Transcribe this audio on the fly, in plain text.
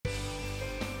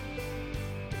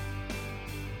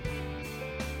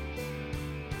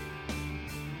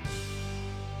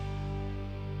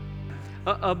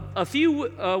A few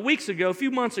weeks ago, a few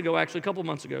months ago, actually, a couple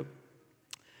months ago,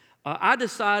 I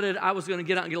decided I was going to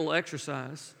get out and get a little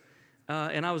exercise,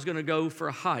 and I was going to go for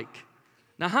a hike.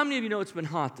 Now, how many of you know it's been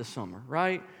hot this summer,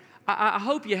 right? I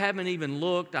hope you haven't even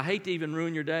looked. I hate to even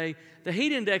ruin your day. The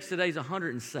heat index today is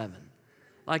 107.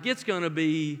 Like, it's going to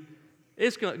be,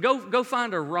 go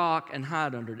find a rock and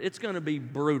hide under it. It's going to be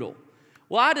brutal.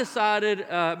 Well, I decided,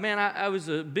 I was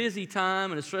a busy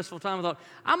time and a stressful time. I thought,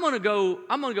 I'm going to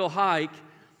go hike.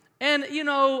 And, you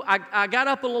know, I got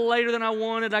up a little later than I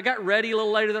wanted. I got ready a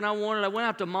little later than I wanted. I went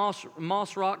out to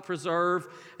Moss Rock Preserve,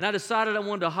 and I decided I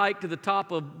wanted to hike to the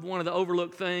top of one of the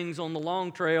overlooked things on the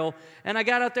long trail. And I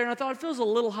got out there, and I thought, it feels a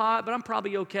little hot, but I'm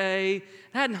probably okay.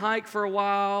 I hadn't hiked for a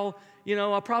while. You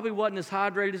know, I probably wasn't as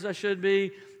hydrated as I should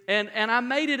be. And I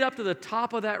made it up to the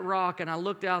top of that rock, and I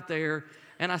looked out there,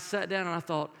 and I sat down, and I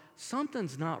thought,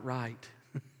 something's not right.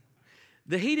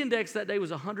 The heat index that day was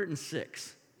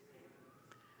 106.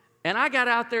 And I got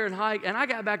out there and hiked, and I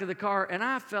got back to the car, and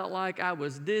I felt like I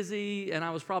was dizzy, and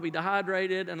I was probably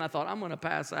dehydrated, and I thought, I'm going to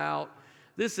pass out.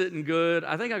 This isn't good.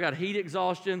 I think I got heat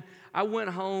exhaustion. I went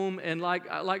home, and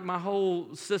like my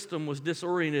whole system was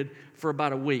disoriented for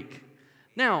about a week.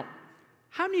 Now,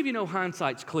 how many of you know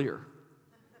hindsight's clear?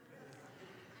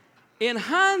 In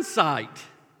hindsight,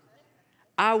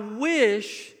 I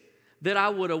wish that I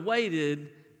would have waited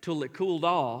till it cooled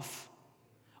off,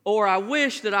 or I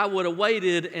wish that I would have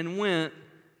waited and went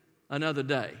another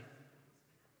day.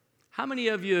 How many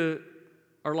of you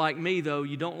are like me, though?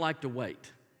 You don't like to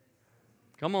wait.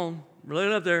 Come on, lay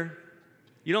it up there.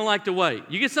 You don't like to wait.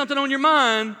 You get something on your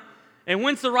mind, and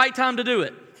when's the right time to do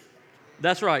it?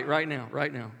 That's right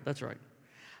now. That's right.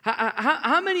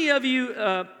 How many of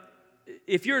you,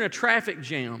 if you're in a traffic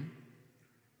jam,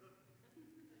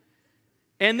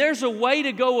 and there's a way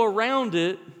to go around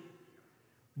it,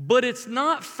 but it's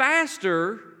not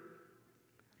faster,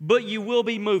 but you will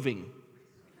be moving?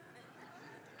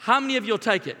 How many of you will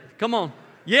take it? Come on.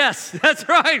 Yes, that's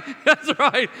right. That's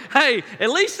right. Hey,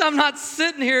 at least I'm not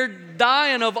sitting here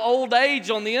dying of old age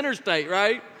on the interstate,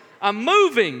 right? I'm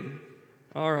moving.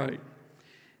 All right.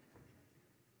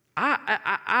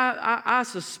 I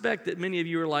suspect that many of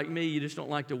you are like me. You just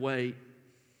don't like to wait.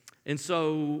 And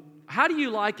so, how do you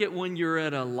like it when you're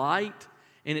at a light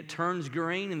and it turns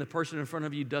green and the person in front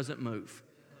of you doesn't move?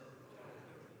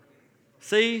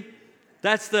 See,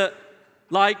 that's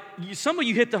some of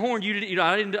you hit the horn.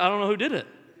 I don't know who did it.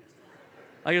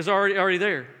 Like, it's already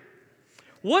there.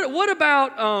 What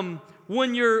about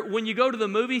when you go to the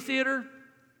movie theater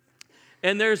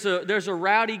and there's a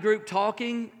rowdy group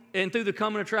talking, and through the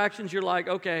common attractions you're like,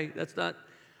 okay, that's not.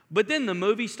 But then the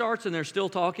movie starts and they're still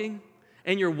talking,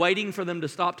 and you're waiting for them to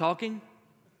stop talking.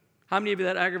 How many of you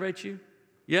that aggravates you?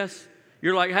 Yes?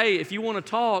 You're like, hey, if you want to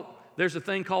talk, there's a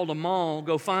thing called a mall.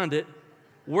 Go find it.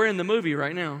 We're in the movie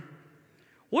right now.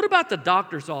 What about the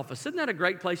doctor's office? Isn't that a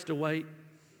great place to wait?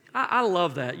 I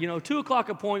love that. 2 o'clock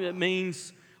appointment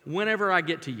means whenever I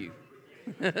get to you.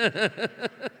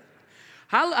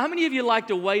 How many of you like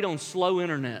to wait on slow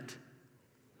internet?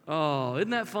 Oh,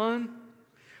 isn't that fun?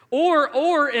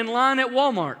 Or in line at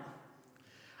Walmart.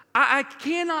 I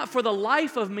cannot for the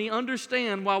life of me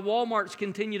understand why Walmarts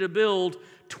continue to build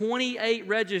 28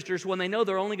 registers when they know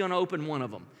they're only going to open one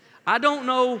of them. I don't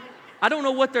know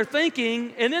what they're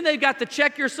thinking. And then they've got the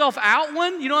check yourself out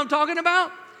one. You know what I'm talking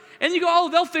about? And you go, oh,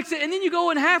 they'll fix it. And then you go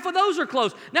and half of those are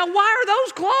closed. Now, why are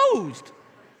those closed?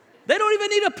 They don't even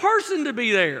need a person to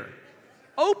be there.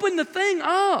 Open the thing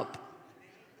up.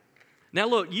 Now,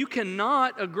 look, you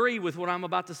cannot agree with what I'm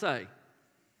about to say.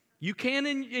 You can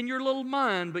in your little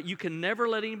mind, but you can never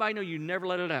let anybody know. You never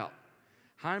let it out.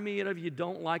 How many of you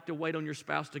don't like to wait on your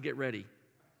spouse to get ready?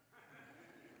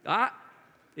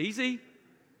 Easy.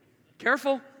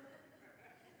 Careful.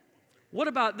 What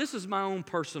about, this is my own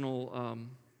personal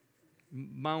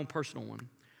one.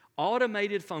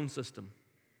 Automated phone system.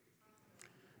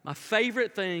 My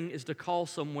favorite thing is to call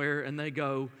somewhere and they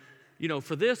go,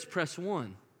 for this, press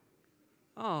 1.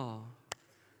 Oh.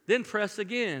 Then press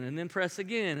again, and then press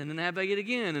again, and then navigate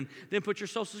again, and then put your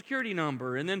social security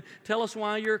number, and then tell us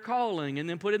why you're calling, and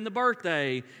then put in the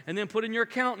birthday, and then put in your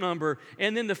account number.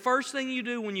 And then the first thing you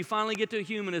do when you finally get to a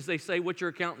human is they say, what's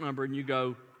your account number? And you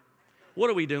go, what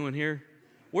are we doing here?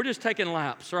 We're just taking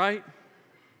laps, right?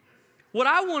 What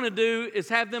I want to do is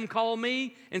have them call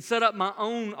me and set up my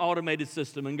own automated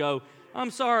system and go, I'm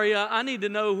sorry, I need to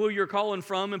know who you're calling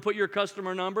from, and put your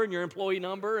customer number and your employee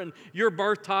number and your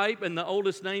birth type and the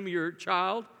oldest name of your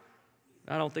child.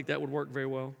 I don't think that would work very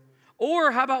well. Or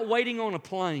how about waiting on a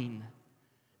plane?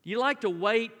 Do you like to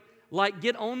wait, like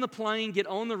get on the plane, get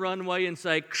on the runway and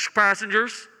say,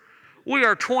 passengers, We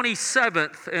are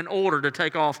 27th in order to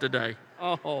take off today.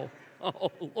 Oh,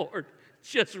 Lord,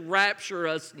 just rapture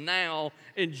us now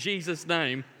in Jesus'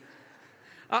 name.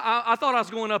 I thought I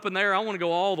was going up in there. I want to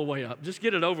go all the way up. Just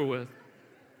get it over with.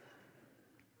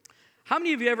 How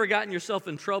many of you ever gotten yourself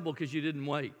in trouble because you didn't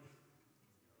wait?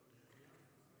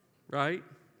 Right?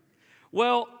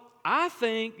 Well, I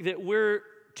think that we're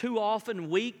too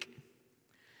often weak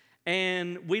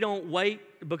and we don't wait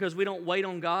because we don't wait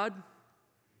on God.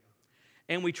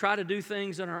 And we try to do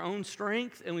things in our own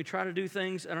strength and we try to do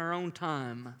things in our own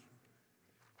time.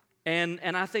 And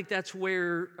I think that's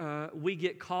where we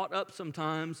get caught up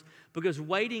sometimes because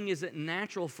waiting isn't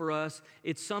natural for us.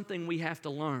 It's something we have to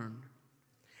learn.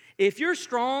 If you're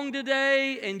strong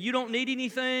today and you don't need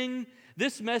anything,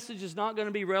 this message is not going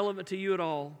to be relevant to you at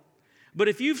all. But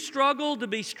if you've struggled to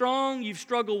be strong, you've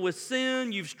struggled with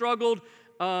sin, you've struggled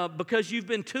because you've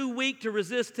been too weak to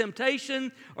resist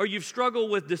temptation, or you've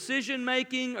struggled with decision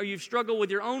making, or you've struggled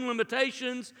with your own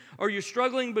limitations, or you're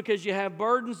struggling because you have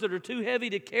burdens that are too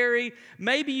heavy to carry.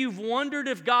 Maybe you've wondered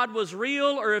if God was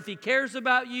real or if He cares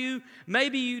about you.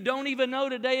 Maybe you don't even know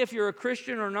today if you're a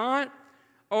Christian or not,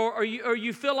 or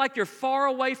you feel like you're far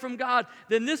away from God.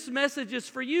 Then this message is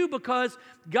for you because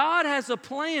God has a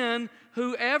plan,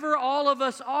 whoever all of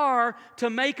us are, to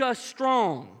make us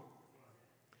strong.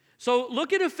 So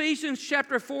look at Ephesians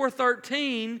chapter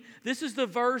 4:13. This is the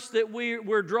verse that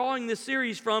we're drawing this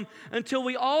series from. Until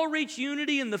we all reach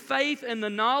unity in the faith and the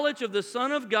knowledge of the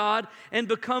Son of God and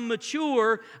become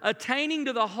mature, attaining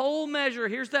to the whole measure,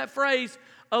 here's that phrase,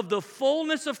 of the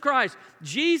fullness of Christ.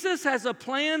 Jesus has a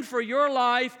plan for your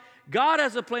life. God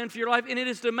has a plan for your life, and it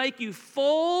is to make you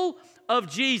full of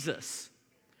Jesus.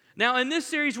 Now, in this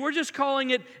series, we're just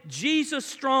calling it Jesus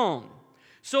Strong.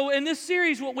 So in this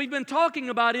series, what we've been talking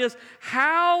about is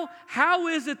how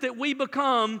is it that we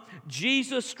become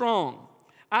Jesus strong?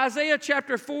 Isaiah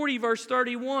chapter 40, verse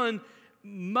 31,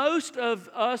 most of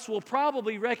us will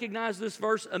probably recognize this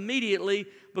verse immediately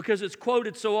because it's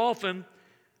quoted so often.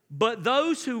 But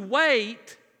those who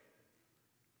wait,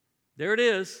 there it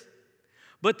is,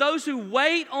 but those who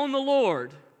wait on the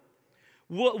Lord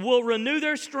will renew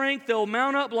their strength. They'll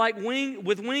mount up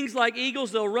with wings like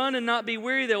eagles. They'll run and not be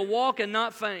weary. They'll walk and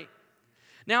not faint.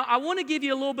 Now, I want to give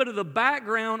you a little bit of the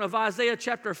background of Isaiah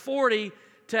chapter 40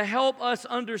 to help us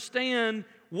understand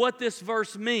what this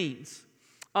verse means.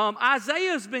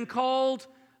 Isaiah has been called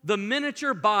the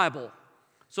miniature Bible.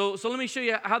 So let me show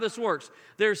you how this works.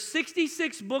 There's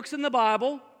 66 books in the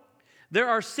Bible. There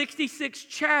are 66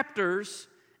 chapters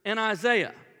in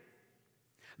Isaiah.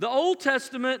 The Old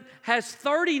Testament has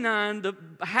 39,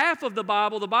 half of the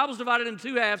Bible's divided into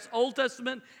two halves, Old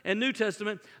Testament and New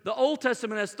Testament. The Old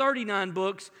Testament has 39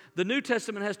 books. The New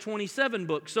Testament has 27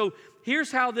 books. So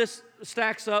here's how this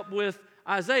stacks up with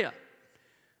Isaiah.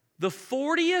 The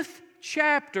 40th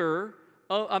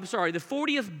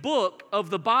book of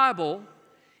the Bible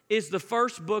is the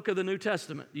first book of the New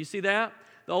Testament. Do you see that?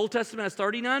 The Old Testament has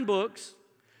 39 books.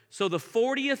 So the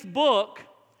 40th book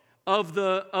of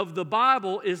the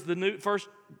Bible is the first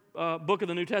book of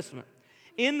the New Testament.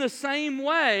 In the same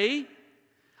way,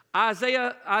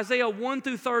 Isaiah 1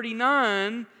 through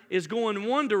 39 is going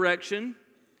one direction,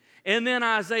 and then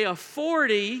Isaiah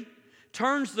 40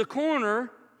 turns the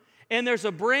corner, and there's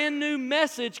a brand new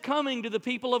message coming to the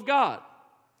people of God.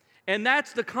 And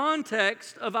that's the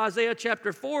context of Isaiah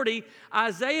chapter 40.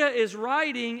 Isaiah is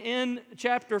writing in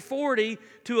chapter 40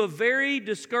 to a very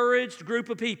discouraged group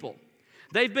of people.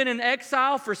 They've been in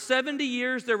exile for 70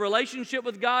 years. Their relationship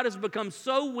with God has become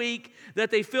so weak that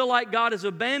they feel like God has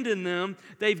abandoned them.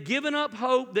 They've given up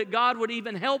hope that God would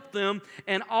even help them.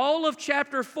 And all of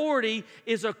chapter 40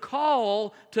 is a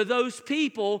call to those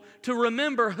people to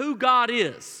remember who God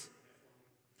is.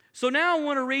 So now I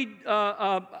want to read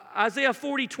Isaiah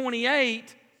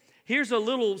 40:28. Here's a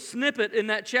little snippet in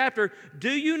that chapter. Do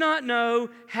you not know?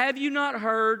 Have you not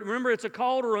heard? Remember, it's a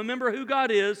call to remember who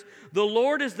God is. The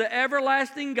Lord is the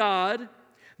everlasting God,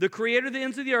 the creator of the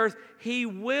ends of the earth. He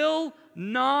will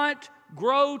not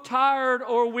grow tired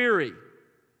or weary.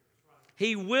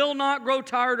 He will not grow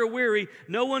tired or weary.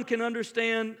 No one can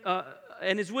understand,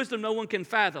 and His wisdom no one can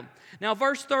fathom. Now,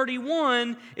 verse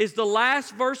 31 is the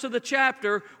last verse of the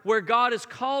chapter where God is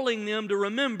calling them to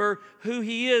remember who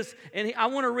He is. And I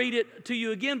want to read it to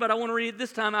you again, but I want to read it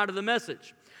this time out of the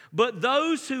Message. But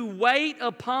those who wait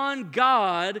upon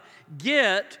God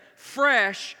get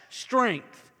fresh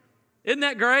strength. Isn't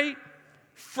that great?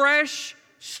 Fresh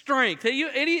strength. You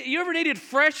ever needed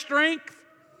fresh strength?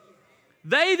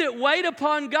 They that wait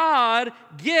upon God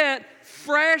get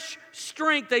fresh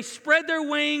strength. They spread their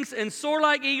wings and soar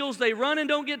like eagles. They run and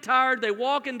don't get tired. They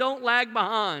walk and don't lag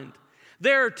behind.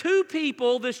 There are two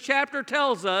people, this chapter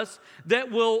tells us,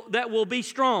 that will be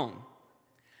strong.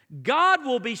 God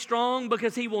will be strong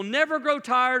because He will never grow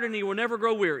tired and He will never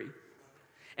grow weary.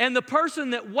 And the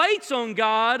person that waits on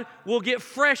God will get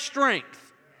fresh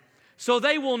strength. So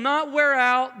they will not wear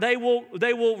out, they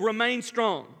will remain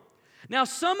strong. Now,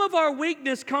 some of our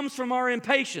weakness comes from our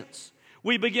impatience.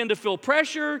 We begin to feel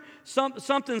pressure,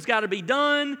 something's got to be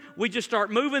done, we just start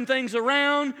moving things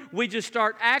around, we just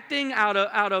start acting out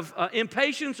of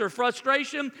impatience or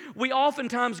frustration. We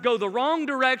oftentimes go the wrong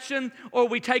direction, or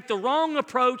we take the wrong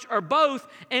approach, or both,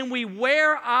 and we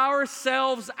wear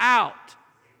ourselves out.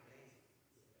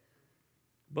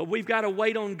 But we've got to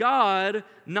wait on God,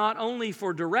 not only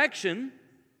for direction,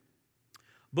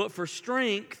 but for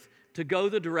strength to go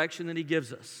the direction that He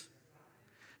gives us.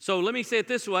 So let me say it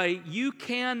this way: you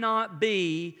cannot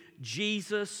be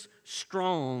Jesus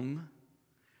strong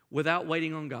without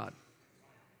waiting on God.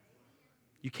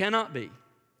 You cannot be.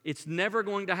 It's never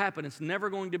going to happen. It's never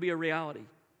going to be a reality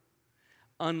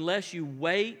unless you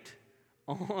wait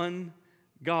on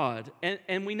God.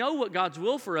 And we know what God's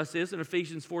will for us is in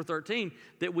Ephesians 4:13,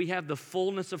 that we have the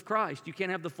fullness of Christ. You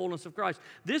can't have the fullness of Christ.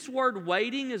 This word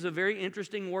waiting is a very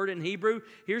interesting word in Hebrew.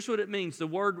 Here's what it means. The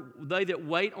word, they that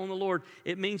wait on the Lord,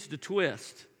 it means to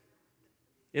twist.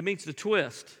 It means to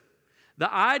twist.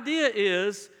 The idea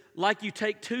is like you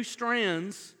take two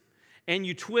strands and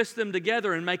you twist them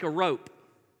together and make a rope.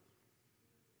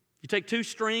 You take two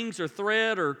strings or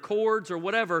thread or cords or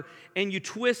whatever, and you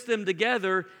twist them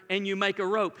together and you make a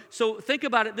rope. So think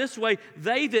about it this way: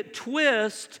 they that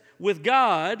twist with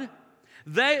God,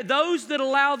 those that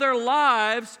allow their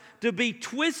lives to be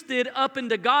twisted up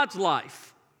into God's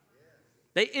life.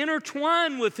 They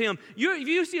intertwine with Him. If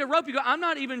you see a rope, you go, I'm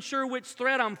not even sure which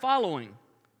thread I'm following.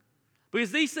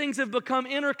 Because these things have become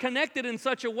interconnected in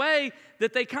such a way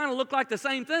that they kind of look like the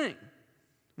same thing.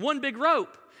 One big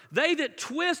rope. They that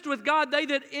twist with God, they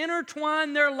that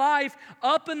intertwine their life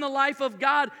up in the life of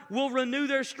God will renew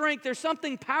their strength. There's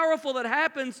something powerful that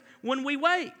happens when we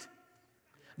wait.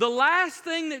 The last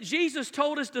thing that Jesus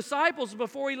told His disciples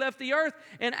before He left the earth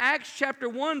in Acts chapter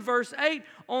 1, verse 8,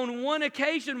 on one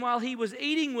occasion while He was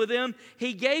eating with them,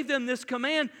 He gave them this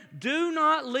command: do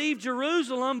not leave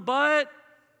Jerusalem, but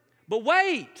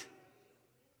wait.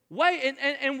 Wait,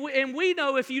 and we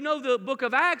know, if you know the book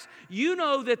of Acts, you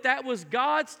know that was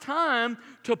God's time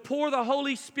to pour the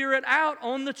Holy Spirit out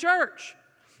on the church.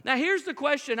 Now, here's the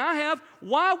question I have: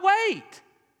 why wait?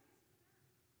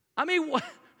 I mean,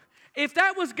 if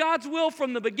that was God's will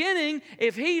from the beginning,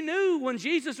 if He knew when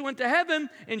Jesus went to heaven,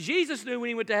 and Jesus knew when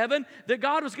He went to heaven, that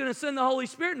God was going to send the Holy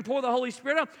Spirit and pour the Holy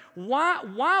Spirit out,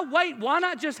 why wait? Why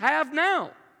not just have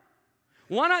now?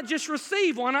 Why not just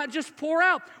receive? Why not just pour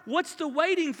out? What's the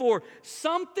waiting for?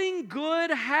 Something good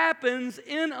happens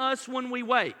in us when we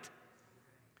wait.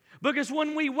 Because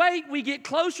when we wait, we get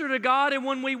closer to God, and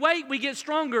when we wait, we get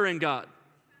stronger in God.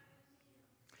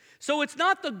 So it's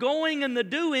not the going and the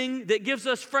doing that gives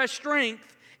us fresh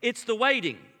strength, it's the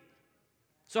waiting.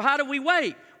 So how do we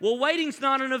wait? Well, waiting's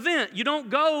not an event. You don't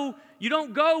go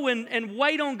and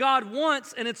wait on God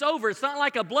once and it's over. It's not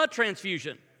like a blood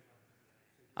transfusion.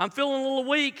 I'm feeling a little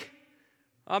weak.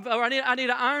 I need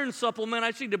an iron supplement.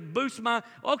 I just need to boost my...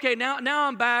 Okay, now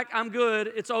I'm back. I'm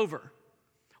good. It's over.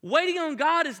 Waiting on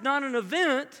God is not an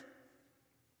event.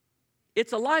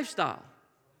 It's a lifestyle.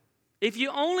 If you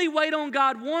only wait on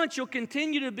God once, you'll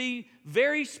continue to be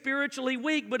very spiritually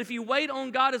weak. But if you wait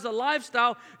on God as a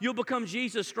lifestyle, you'll become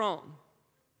Jesus strong.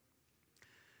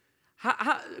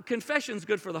 Confession's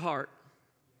good for the heart.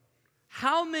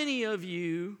 How many of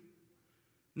you...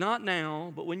 not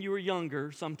now, but when you were younger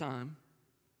sometime,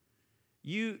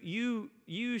 you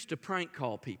used to prank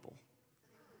call people?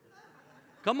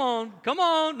 Come on.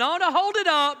 No, hold it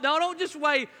up. No, don't just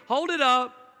wait. Hold it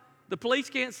up. The police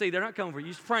can't see. They're not coming for you.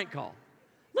 You used to prank call.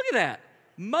 Look at that.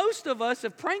 Most of us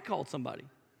have prank called somebody.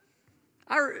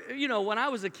 When I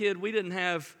was a kid, we didn't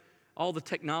have all the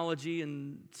technology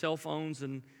and cell phones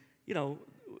and,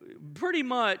 pretty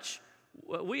much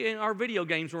our video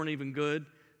games weren't even good.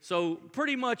 So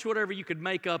pretty much whatever you could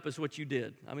make up is what you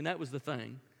did. I mean, that was the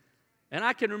thing. And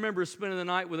I can remember spending the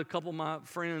night with a couple of my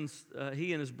friends,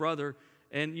 he and his brother,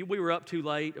 and we were up too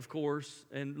late, of course,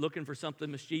 and looking for something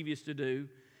mischievous to do.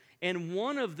 And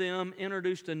one of them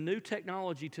introduced a new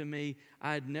technology to me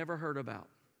I had never heard about.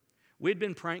 We'd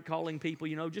been prank calling people,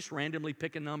 just randomly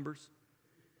picking numbers.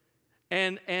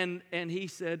 And he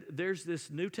said, there's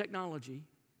this new technology.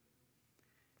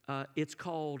 It's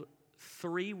called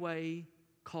three-way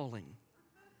calling.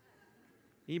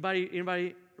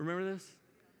 Anybody remember this?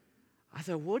 I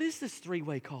thought, what is this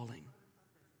three-way calling?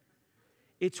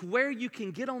 It's where you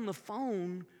can get on the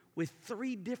phone with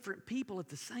 3 different people at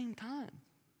the same time.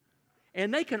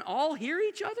 And they can all hear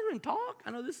each other and talk.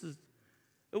 I know this is,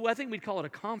 I think we'd call it a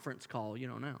conference call,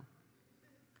 now.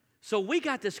 So we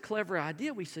got this clever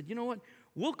idea. We said, you know what?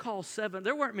 We'll call 7.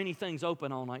 There weren't many things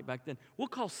open all night back then. We'll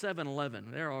call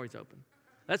 7-Eleven. They're always open.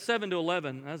 That's 7 to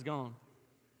 11. That's gone.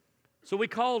 So we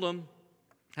called them.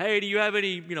 Hey, do you have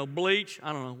any, bleach?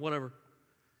 I don't know, whatever.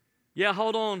 Yeah,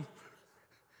 hold on.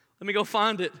 Let me go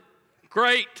find it.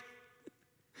 Great.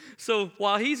 So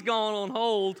while he's gone on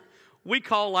hold, we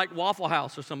call like Waffle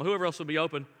House or something, whoever else will be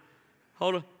open.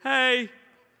 Hold on. Hey,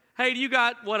 do you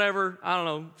got whatever, I don't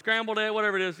know, scrambled egg,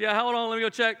 whatever it is. Yeah, hold on, let me go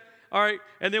check. All right,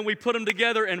 and then we put them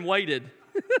together and waited.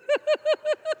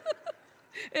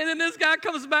 And then this guy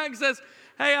comes back and says,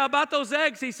 hey, about those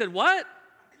eggs. He said, what?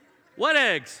 What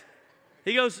eggs?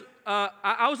 He goes,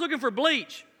 I was looking for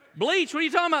bleach. Bleach? What are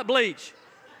you talking about, bleach?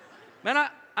 Man,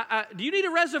 do you need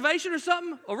a reservation or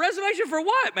something? A reservation for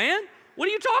what, man? What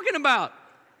are you talking about?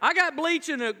 I got bleach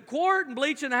in a quart and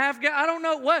bleach in a half gallon. I don't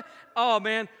know what. Oh,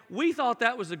 man, we thought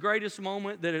that was the greatest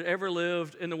moment that had ever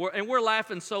lived in the world. And we're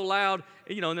laughing so loud,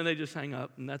 and then they just hang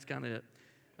up, and that's kind of it.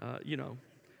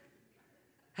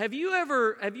 Have you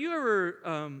ever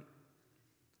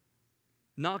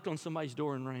knocked on somebody's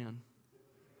door and ran?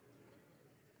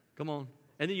 Come on.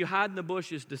 And then you hide in the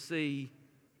bushes to see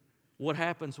what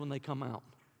happens when they come out.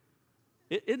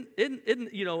 And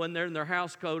they're in their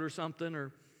house coat or something,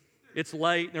 or it's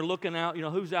late, and they're looking out,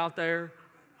 who's out there?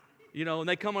 And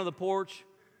they come on the porch.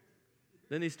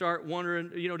 Then they start wondering,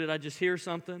 did I just hear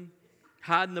something?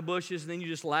 Hide in the bushes, and then you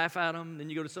just laugh at them, and then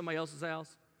you go to somebody else's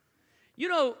house.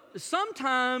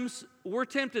 Sometimes we're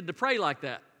tempted to pray like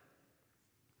that.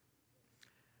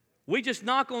 We just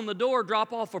knock on the door,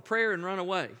 drop off a prayer, and run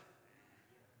away.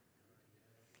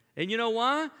 And you know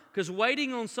why? Because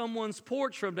waiting on someone's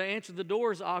porch for them to answer the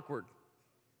door is awkward.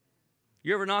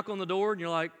 You ever knock on the door and you're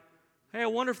like, hey, I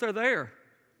wonder if they're there.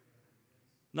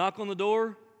 Knock on the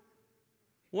door.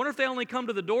 Wonder if they only come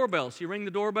to the doorbell. So you ring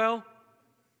the doorbell.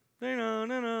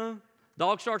 No.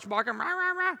 Dog starts barking. Rah,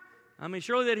 rah, rah. I mean,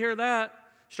 surely they'd hear that.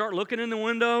 Start looking in the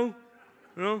window.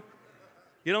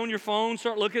 Get on your phone.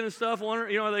 Start looking at stuff.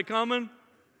 Wonder, are they coming?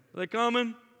 Are they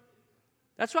coming?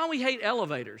 That's why we hate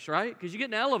elevators, right? Because you get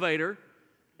in an elevator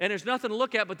and there's nothing to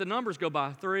look at but the numbers go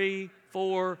by. 3,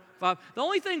 4, 5. The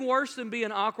only thing worse than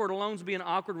being awkward alone is being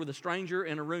awkward with a stranger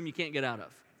in a room you can't get out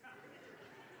of.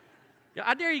 Yeah,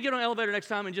 I dare you get on an elevator next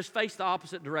time and just face the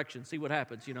opposite direction. See what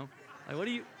happens,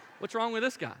 Like, what's wrong with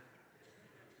this guy?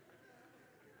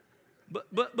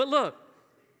 But look,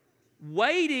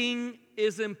 waiting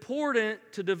is important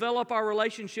to develop our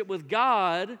relationship with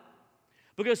God,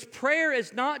 because prayer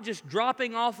is not just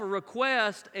dropping off a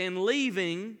request and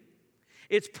leaving.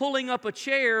 It's pulling up a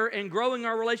chair and growing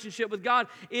our relationship with God.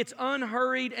 It's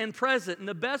unhurried and present. And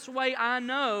the best way I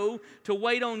know to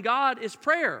wait on God is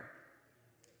prayer.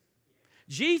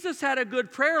 Jesus had a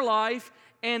good prayer life,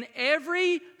 and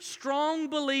every strong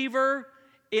believer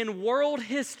in world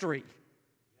history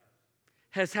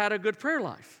has had a good prayer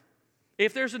life.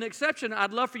 If there's an exception,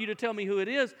 I'd love for you to tell me who it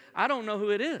is. I don't know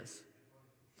who it is.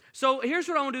 So here's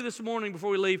what I want to do this morning before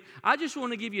we leave. I just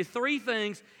want to give you 3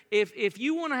 things. If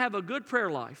you want to have a good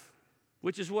prayer life,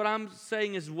 which is what I'm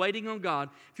saying is waiting on God,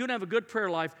 if you want to have a good prayer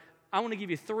life, I want to give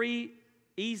you 3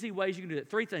 easy ways you can do it.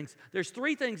 3 things. There's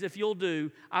 3 things if you'll do,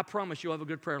 I promise you'll have a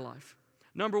good prayer life.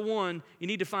 Number 1, you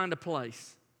need to find a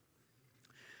place.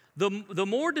 The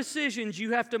more decisions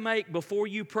you have to make before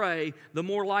you pray, the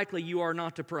more likely you are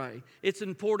not to pray. It's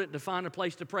important to find a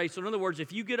place to pray. So in other words,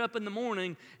 if you get up in the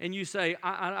morning and you say,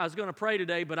 I was going to pray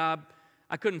today, but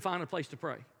I couldn't find a place to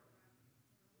pray.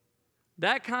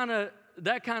 That kind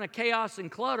of chaos and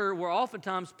clutter will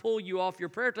oftentimes pull you off your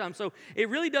prayer time. So it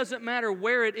really doesn't matter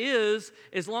where it is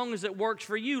as long as it works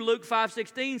for you. Luke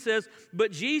 5:16 says,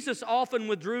 but Jesus often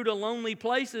withdrew to lonely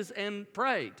places and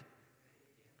prayed.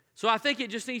 So I think it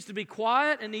just needs to be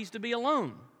quiet and needs to be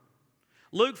alone.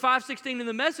 Luke 5:16 in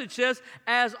the Message says,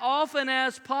 as often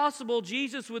as possible,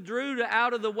 Jesus withdrew to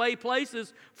out-of-the-way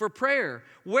places for prayer.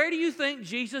 Where do you think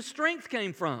Jesus' strength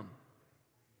came from?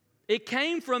 It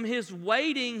came from his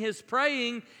waiting, his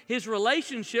praying, his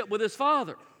relationship with his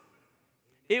Father.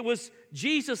 It was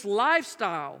Jesus'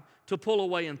 lifestyle to pull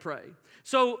away and pray.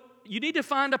 So you need to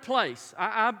find a place.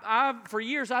 For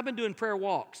years, I've been doing prayer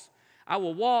walks. I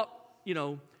will walk,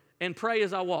 and pray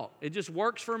as I walk. It just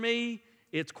works for me.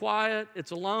 It's quiet.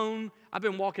 It's alone. I've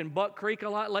been walking Buck Creek a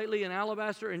lot lately in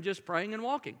Alabaster and just praying and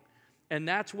walking. And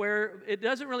that's where, it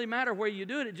doesn't really matter where you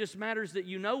do it. It just matters that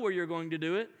you know where you're going to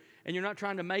do it and you're not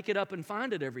trying to make it up and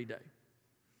find it every day.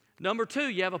 Number 2,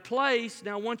 you have a place.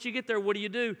 Now, once you get there, what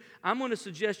do? I'm going to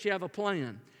suggest you have a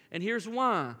plan. And here's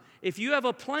why. If you have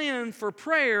a plan for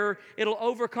prayer, it'll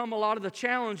overcome a lot of the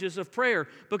challenges of prayer,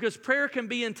 because prayer can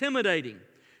be intimidating.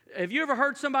 Have you ever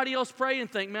heard somebody else pray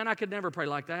and think, man, I could never pray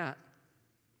like that?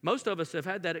 Most of us have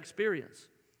had that experience.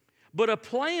 But a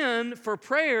plan for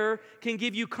prayer can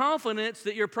give you confidence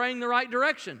that you're praying the right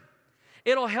direction.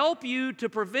 It'll help you to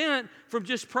prevent from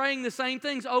just praying the same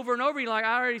things over and over. You're like,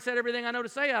 I already said everything I know to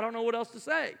say. I don't know what else to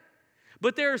say.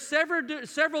 But there are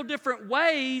several different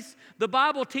ways the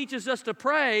Bible teaches us to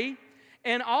pray,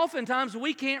 and oftentimes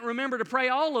we can't remember to pray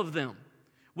all of them.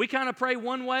 We kind of pray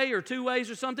one way or two ways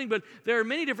or something, but there are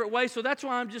many different ways. So that's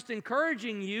why I'm just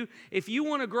encouraging you, if you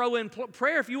want to grow in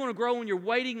prayer, if you want to grow when you're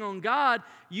waiting on God,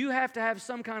 you have to have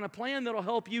some kind of plan that'll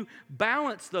help you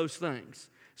balance those things.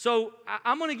 So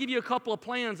I'm going to give you a couple of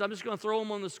plans. I'm just going to throw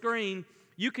them on the screen.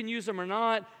 You can use them or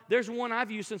not. There's one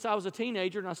I've used since I was a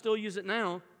teenager, and I still use it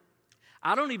now.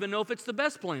 I don't even know if it's the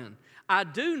best plan. I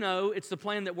do know it's the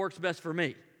plan that works best for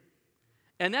me.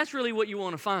 And that's really what you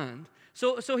want to find.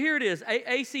 So here it is,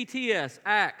 ACTS,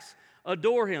 acts,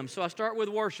 adore Him. So I start with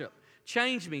worship.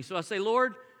 Change me. So I say,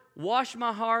 Lord, wash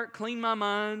my heart, clean my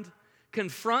mind,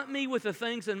 confront me with the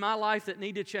things in my life that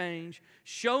need to change,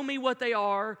 show me what they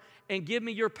are, and give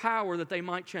me your power that they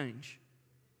might change.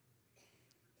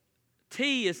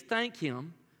 T is thank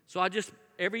Him. So I just,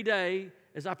 every day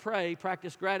as I pray,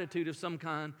 practice gratitude of some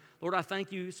kind. Lord, I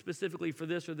thank you specifically for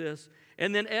this or this.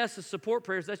 And then S is support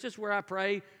prayers. That's just where I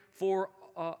pray for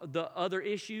the other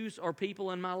issues or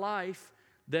people in my life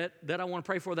that I want to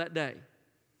pray for that day.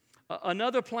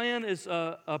 Another plan is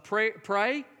pray,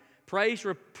 praise,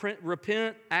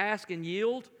 repent, ask, and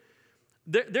yield.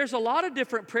 There's a lot of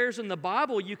different prayers in the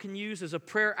Bible you can use as a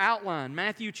prayer outline.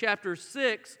 Matthew chapter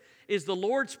 6 is the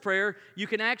Lord's Prayer. You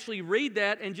can actually read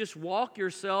that and just walk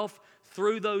yourself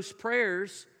through those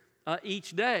prayers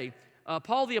each day.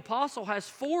 Paul the Apostle has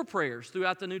 4 prayers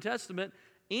throughout the New Testament.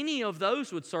 Any of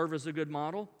those would serve as a good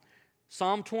model.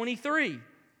 Psalm 23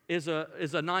 is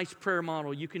a nice prayer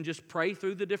model. You can just pray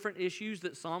through the different issues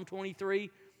that Psalm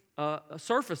 23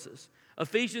 surfaces.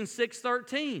 Ephesians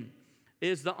 6:13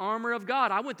 is the armor of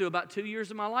God. I went through about 2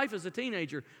 years of my life as a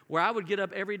teenager where I would get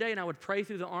up every day and I would pray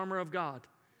through the armor of God.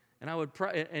 And I would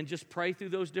pray and just pray through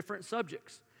those different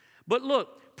subjects. But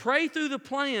look, pray through the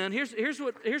plan. Here's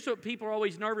what people are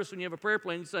always nervous when you have a prayer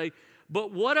plan. You say,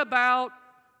 but what about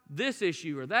this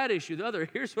issue or that issue, the other?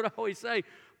 Here's what I always say.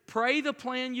 Pray the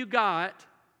plan you got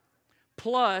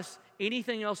plus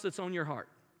anything else that's on your heart.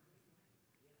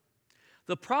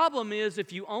 The problem is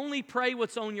if you only pray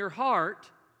what's on your heart,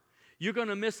 you're going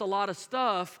to miss a lot of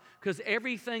stuff because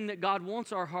everything that God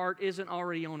wants our heart isn't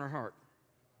already on our heart.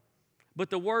 But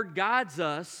the Word guides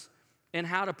us in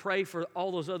how to pray for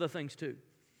all those other things too.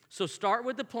 So start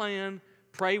with the plan,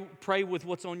 pray with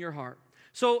what's on your heart.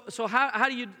 So how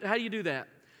do you do that?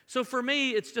 So for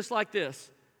me, it's just like this.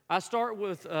 I start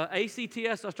with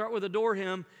ACTS, I start with adore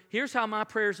Him. Here's how my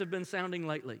prayers have been sounding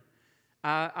lately.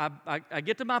 I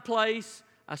get to my place,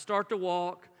 I start to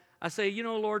walk. I say, you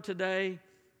know, Lord, today,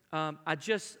 I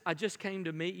just came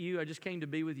to meet you. I just came to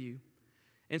be with you.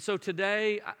 And so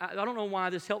today, I don't know why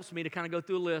this helps me to kind of go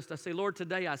through a list. I say, Lord,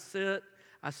 today I sit,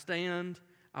 I stand,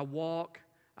 I walk,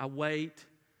 I wait,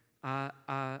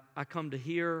 I come to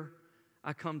hear,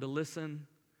 I come to listen,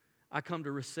 I come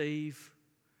to receive.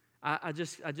 I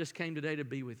just came today to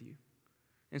be with you.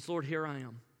 And so, Lord, here I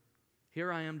am.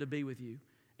 Here I am to be with you.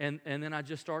 And then I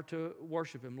just start to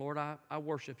worship Him. Lord, I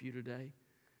worship you today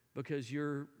because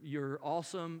you're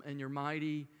awesome and you're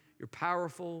mighty, you're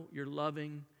powerful, you're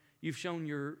loving. You've shown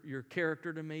your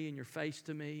character to me and your face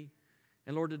to me.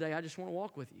 And Lord, today I just want to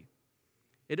walk with you.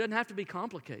 It doesn't have to be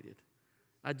complicated.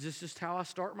 Just how I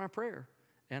start my prayer.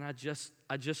 And I just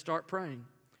start praying.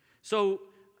 So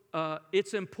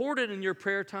it's important in your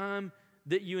prayer time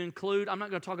that you include, I'm not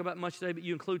going to talk about much today, but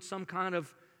you include some kind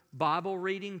of Bible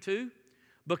reading too.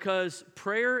 Because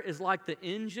prayer is like the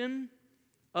engine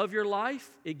of your life.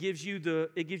 It gives you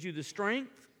the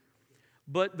strength.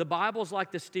 But the Bible's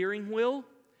like the steering wheel.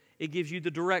 It gives you the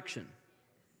direction.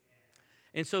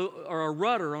 And so, or a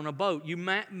rudder on a boat, you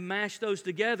mash those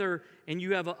together and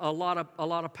you have a lot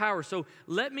of power. So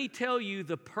let me tell you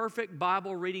the perfect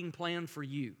Bible reading plan for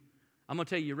you. I'm going to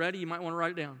tell you, ready? You might want to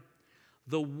write it down.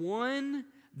 The one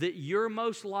that you're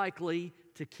most likely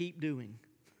to keep doing.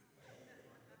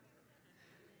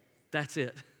 That's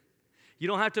it. You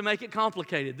don't have to make it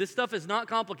complicated. This stuff is not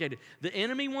complicated. The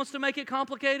enemy wants to make it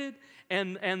complicated,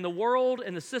 and the world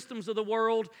and the systems of the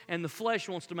world and the flesh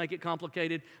wants to make it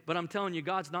complicated, but I'm telling you,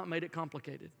 God's not made it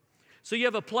complicated. So you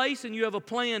have a place and you have a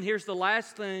plan. Here's the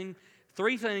last thing.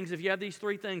 3 things. If you have these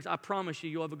 3 things, I promise you,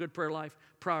 you'll have a good prayer life.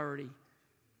 Priority.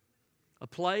 A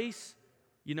place,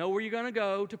 You know where you're going to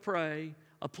go to pray,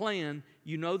 a plan.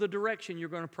 You know the direction you're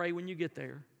going to pray when you get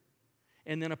there.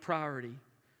 And then a priority.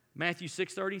 Matthew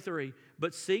 6:33,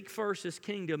 but seek first His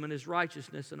kingdom and His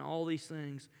righteousness, and all these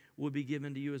things will be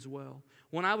given to you as well.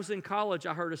 When I was in college,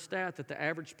 I heard a stat that the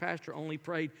average pastor only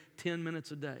prayed 10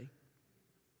 minutes a day.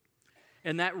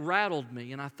 And that rattled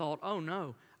me, and I thought, oh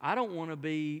no, I don't want to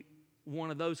be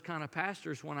one of those kind of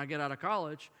pastors when I get out of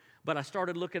college. But I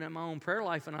started looking at my own prayer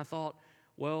life, and I thought,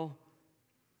 well,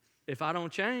 if I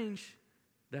don't change,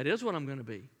 that is what I'm going to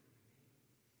be.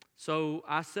 So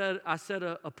I set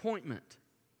an appointment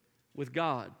with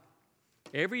God.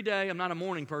 Every day, I'm not a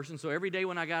morning person, so every day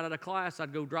when I got out of class,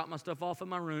 I'd go drop my stuff off in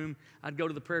my room. I'd go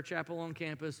to the prayer chapel on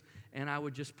campus, and I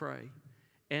would just pray.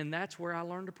 And that's where I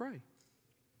learned to pray.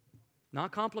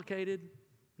 Not complicated,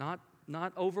 not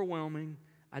overwhelming.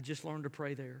 I just learned to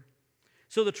pray there.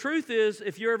 So the truth is,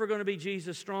 if you're ever going to be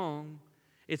Jesus strong,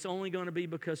 it's only going to be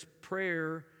because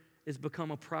prayer has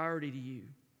become a priority to you.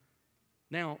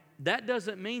 Now, that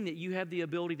doesn't mean that you have the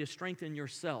ability to strengthen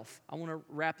yourself. I want to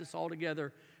wrap this all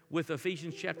together with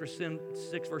Ephesians chapter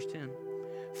 6, verse 10.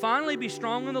 Finally, be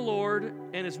strong in the Lord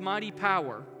and His mighty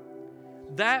power.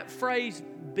 That phrase,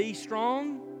 be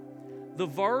strong, the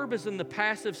verb is in the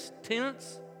passive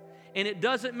tense, and it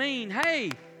doesn't mean,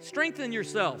 hey, strengthen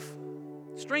yourself.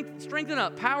 Strengthen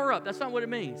up, power up. That's not what it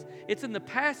means. It's in the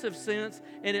passive sense,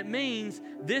 and it means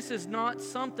this is not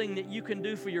something that you can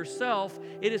do for yourself.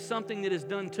 It is something that is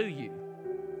done to you.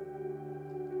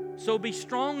 So be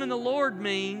strong in the Lord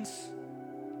means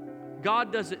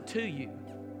God does it to you.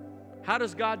 How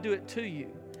does God do it to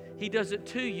you? He does it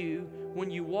to you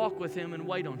when you walk with Him and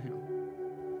wait on Him.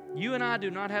 You and I do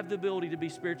not have the ability to be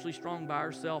spiritually strong by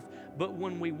ourselves, but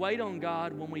when we wait on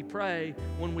God, when we pray,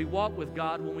 when we walk with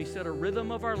God, when we set a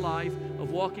rhythm of our life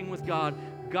of walking with God,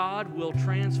 God will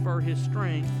transfer His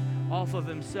strength off of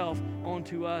Himself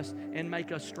onto us and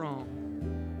make us strong.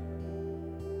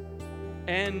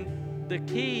 And the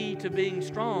key to being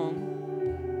strong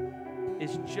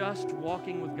is just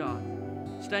walking with God,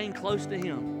 staying close to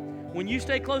Him. When you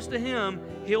stay close to Him,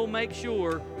 He'll make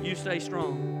sure you stay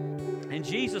strong. And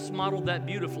Jesus modeled that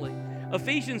beautifully.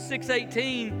 Ephesians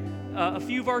 6:18, a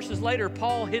few verses later,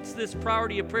 Paul hits this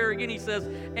priority of prayer again. He says,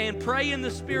 and pray in the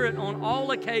Spirit on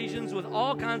all occasions with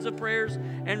all kinds of prayers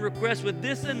and requests. With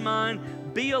this in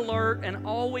mind, be alert and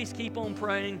always keep on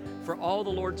praying for all the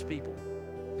Lord's people.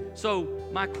 So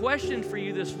my question for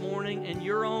you this morning in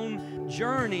your own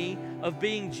journey of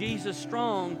being Jesus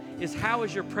strong is, how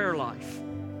is your prayer life?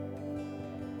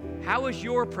 How is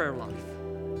your prayer life?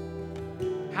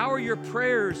 How are your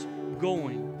prayers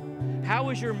going? How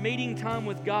is your meeting time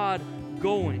with God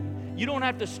going? You don't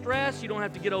have to stress. You don't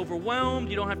have to get overwhelmed.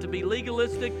 You don't have to be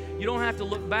legalistic. You don't have to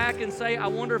look back and say, I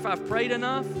wonder if I've prayed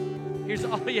enough. Here's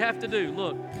all you have to do.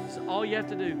 Look, it's all you have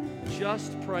to do.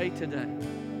 Just pray today.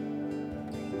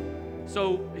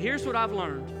 So here's what I've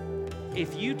learned.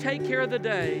 If you take care of the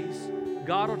days,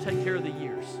 God will take care of the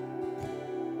years.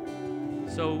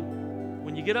 So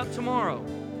when you get up tomorrow,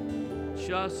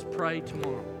 just pray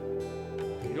tomorrow.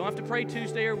 You don't have to pray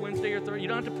Tuesday or Wednesday or Thursday. You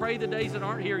don't have to pray the days that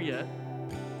aren't here yet.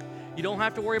 You don't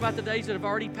have to worry about the days that have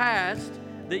already passed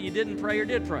that you didn't pray or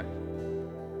did pray.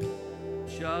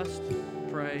 Just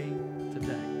pray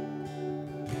today.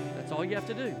 That's all you have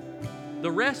to do.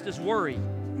 The rest is worry.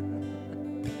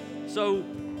 So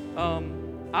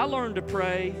I learned to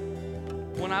pray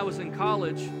when I was in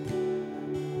college,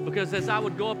 because as I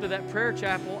would go up to that prayer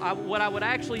chapel, what I would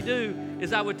actually do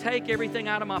is I would take everything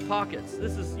out of my pockets.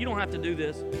 You don't have to do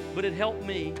this, but it helped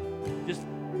me just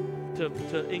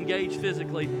to engage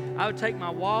physically. I would take my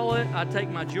wallet, I'd take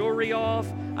my jewelry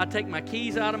off, I'd take my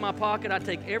keys out of my pocket, I'd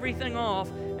take everything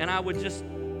off, and I would just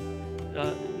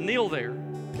kneel there.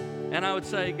 And I would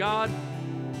say, God,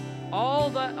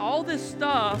 all this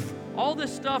stuff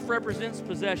represents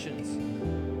possessions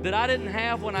that I didn't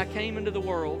have when I came into the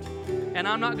world, and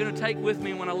I'm not going to take with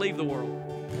me when I leave the world.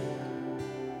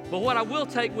 But what I will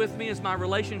take with me is my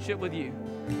relationship with you.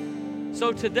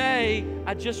 So today,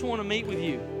 I just want to meet with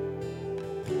you.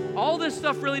 All this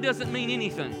stuff really doesn't mean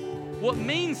anything. What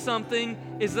means something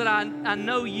is that I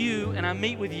know you and I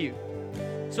meet with you.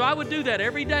 So I would do that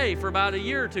every day for about a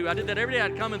year or two. I did that every day.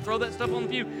 I'd come and throw that stuff on the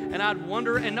pew, and I'd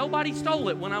wonder, and nobody stole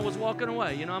it when I was walking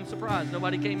away. You know, I'm surprised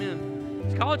nobody came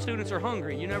in. College students are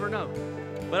hungry. You never know.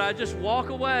 But I'd just walk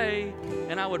away,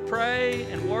 and I would pray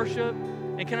and worship.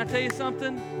 And can I tell you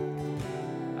something?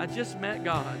 I just met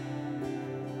God,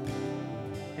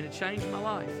 and it changed my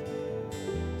life.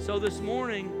 So this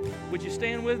morning, would you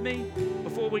stand with me?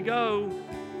 Before we go,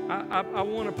 I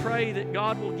want to pray that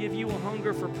God will give you a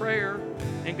hunger for prayer.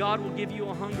 and God will give you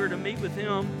a hunger to meet with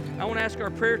Him. I want to ask our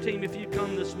prayer team if you'd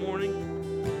come this morning.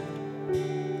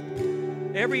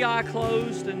 Every eye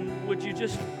closed, and would you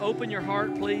just open your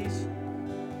heart, please?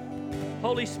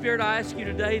 Holy Spirit, I ask you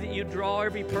today that you draw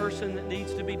every person that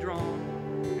needs to be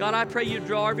drawn. God, I pray you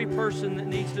draw every person that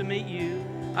needs to meet you.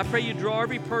 I pray you draw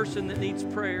every person that needs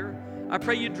prayer. I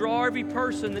pray you draw every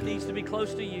person that needs to be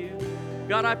close to you.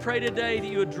 God, I pray today that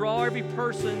you would draw every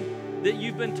person that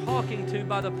you've been talking to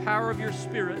by the power of your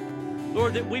Spirit.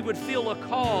 Lord, that we would feel a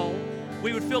call.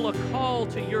 We would feel a call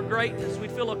to your greatness.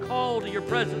 We'd feel a call to your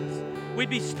presence. We'd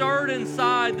be stirred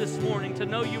inside this morning to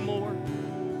know you more.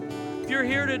 If you're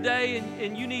here today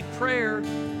and you need prayer,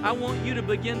 I want you to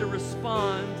begin to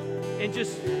respond and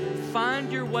just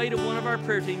find your way to one of our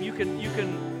prayer team. You can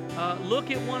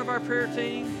look at one of our prayer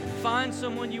team, find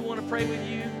someone you want to pray with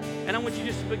you, and I want you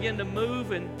just to begin to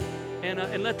move and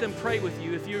let them pray with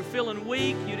you. If you're feeling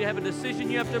weak, you have a decision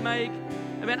you have to make.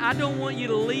 I don't want you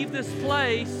to leave this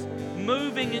place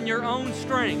moving in your own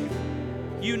strength.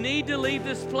 You need to leave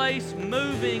this place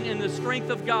moving in the strength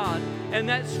of God, and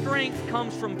that strength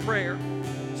comes from prayer.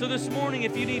 So this morning,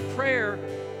 if you need prayer,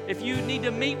 if you need to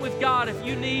meet with God, if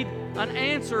you need an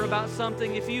answer about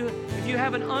something, if you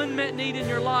have an unmet need in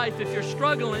your life, if you're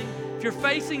struggling, if you're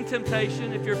facing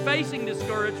temptation, if you're facing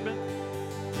discouragement,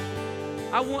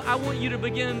 I want you to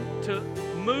begin to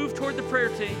move toward the prayer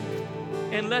team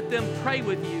and let them pray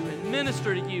with you and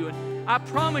minister to you. And I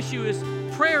promise you, as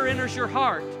prayer enters your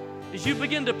heart, as you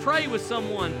begin to pray with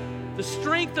someone, the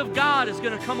strength of God is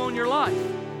going to come on your life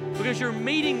because you're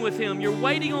meeting with Him. You're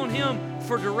waiting on Him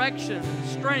for direction and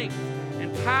strength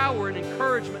and power and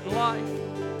encouragement in life.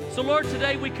 So Lord,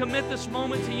 today we commit this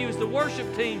moment to you as the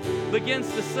worship team begins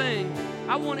to sing.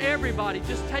 I want everybody,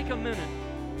 just take a minute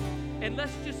and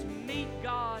let's just